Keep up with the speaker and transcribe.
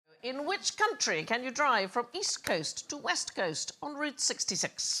In which country can you drive from East Coast to West Coast on Route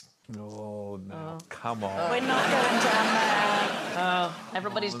 66? Oh, no, come on. We're not going down there.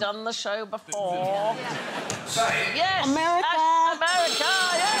 Everybody's done the show before. Say it. Yes! America! America,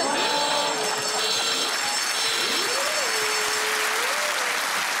 yes!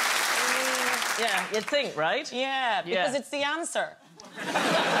 Yeah, you'd think, right? Yeah, because Yeah. it's the answer.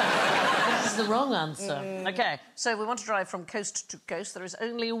 This is the wrong answer. OK, so we want to drive from coast to coast. There is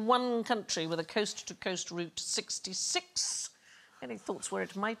only one country with a coast-to-coast Route 66. Any thoughts where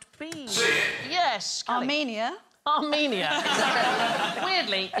it might be? See it. Yes, Callie. Armenia. Armenia.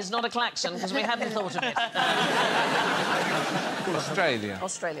 Weirdly, is not a klaxon, because we hadn't thought of it. Australia.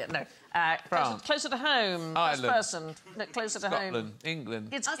 Australia, no. France. Closer to home. Ireland. First person. No, closer to home. Scotland.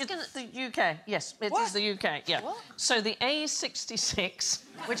 England. It's the UK, yes, it is the UK, yeah. What? So the A66,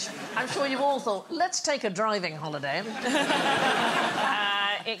 which I'm sure you've all thought, let's take a driving holiday.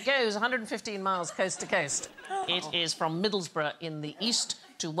 It goes 115 miles coast to coast. It is from Middlesbrough in the east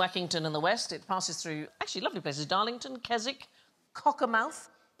to Wackington in the west. It passes through, actually, lovely places, Darlington, Keswick, Cockermouth.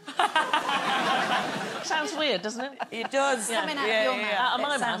 Sounds weird, doesn't it? It does. Yeah. Coming out of your mouth. Out of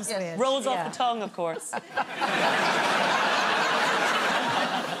my It mouth, sounds yes. weird. Rolls off the tongue, of course.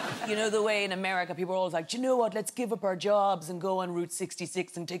 You know the way in America people are always like, do you know what, let's give up our jobs and go on Route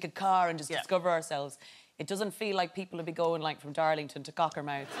 66 and take a car and just discover ourselves. It doesn't feel like people would be going, like, from Darlington to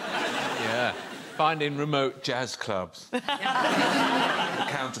Cockermouth. Yeah. Finding remote jazz clubs.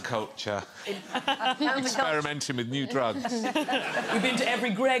 Counterculture. Experimenting with new drugs. We've been to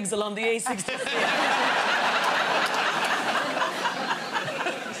every Greg's along the A66.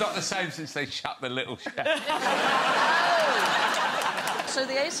 It's not the same since they shut the little shed. So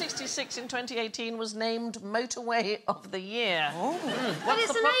the A66 in 2018 was named Motorway of the Year. Oh. But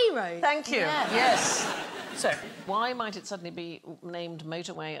it's an A road. Thank you. Yeah. Yes. So, why might it suddenly be named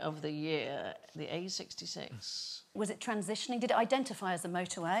Motorway of the Year, the A66? Was it transitioning? Did it identify as a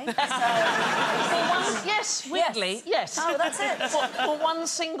motorway? Yes, weirdly, yes. Oh, that's it. For one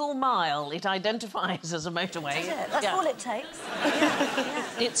single mile, it identifies as a motorway. That's it. That's all it takes.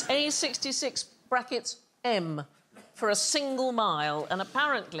 It's A66 brackets M for a single mile, and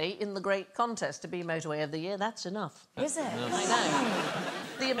apparently, in the great contest to be Motorway of the Year, that's enough. Is it? I know.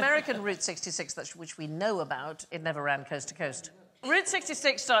 The American Route 66, which we know about, it never ran coast to coast. Route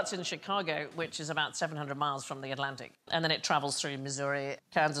 66 starts in Chicago, which is about 700 miles from the Atlantic, and then it travels through Missouri,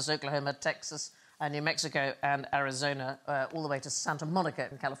 Kansas, Oklahoma, Texas, New Mexico and Arizona, all the way to Santa Monica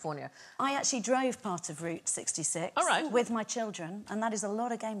in California. I actually drove part of Route 66 with my children, and that is a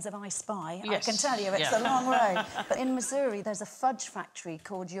lot of games of I Spy. Yes. I can tell you, it's a long road. But in Missouri, there's a fudge factory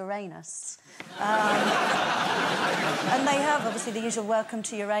called Uranus. And they have, obviously, the usual welcome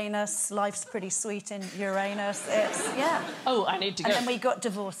to Uranus, life's pretty sweet in Uranus. It's, Oh, I need to go. And then we got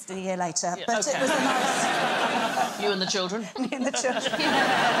divorced a year later. Yeah, but it was a nice... You and the children? Me and the children.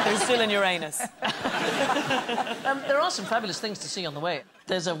 They're still in Uranus. There are some fabulous things to see on the way.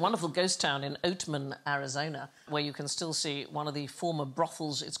 There's a wonderful ghost town in Oatman, Arizona, where you can still see one of the former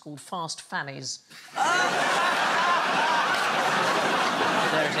brothels. It's called Fast Fanny's.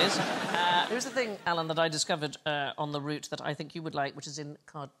 There it is. Here's the thing, Alan, that I discovered on the route that I think you would like, which is in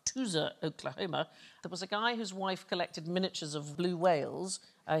Cartuza, Oklahoma. There was a guy whose wife collected miniatures of blue whales.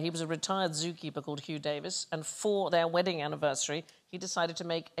 He was a retired zookeeper called Hugh Davies, and for their wedding anniversary, he decided to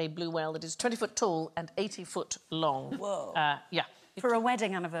make a blue whale that is 20 foot tall and 80 foot long. Whoa. Yeah. For a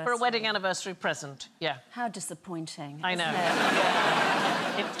wedding anniversary? For a wedding anniversary present, yeah. How disappointing. I know.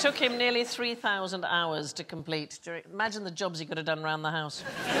 It took him nearly 3,000 hours to complete. Imagine the jobs he could have done around the house.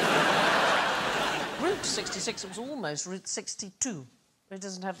 Route 66 was almost Route 62. It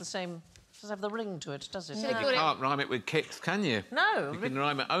doesn't have the same... doesn't have the ring to it, does it? You can't rhyme it with kicks, can you? No. You can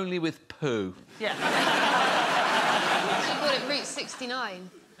rhyme it only with poo. Yeah. She called it Route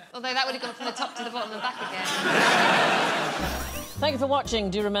 69. Although that would have gone from the top to the bottom and back again. Thank you for watching.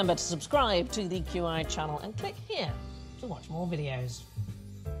 Do remember to subscribe to the QI channel and click here to watch more videos.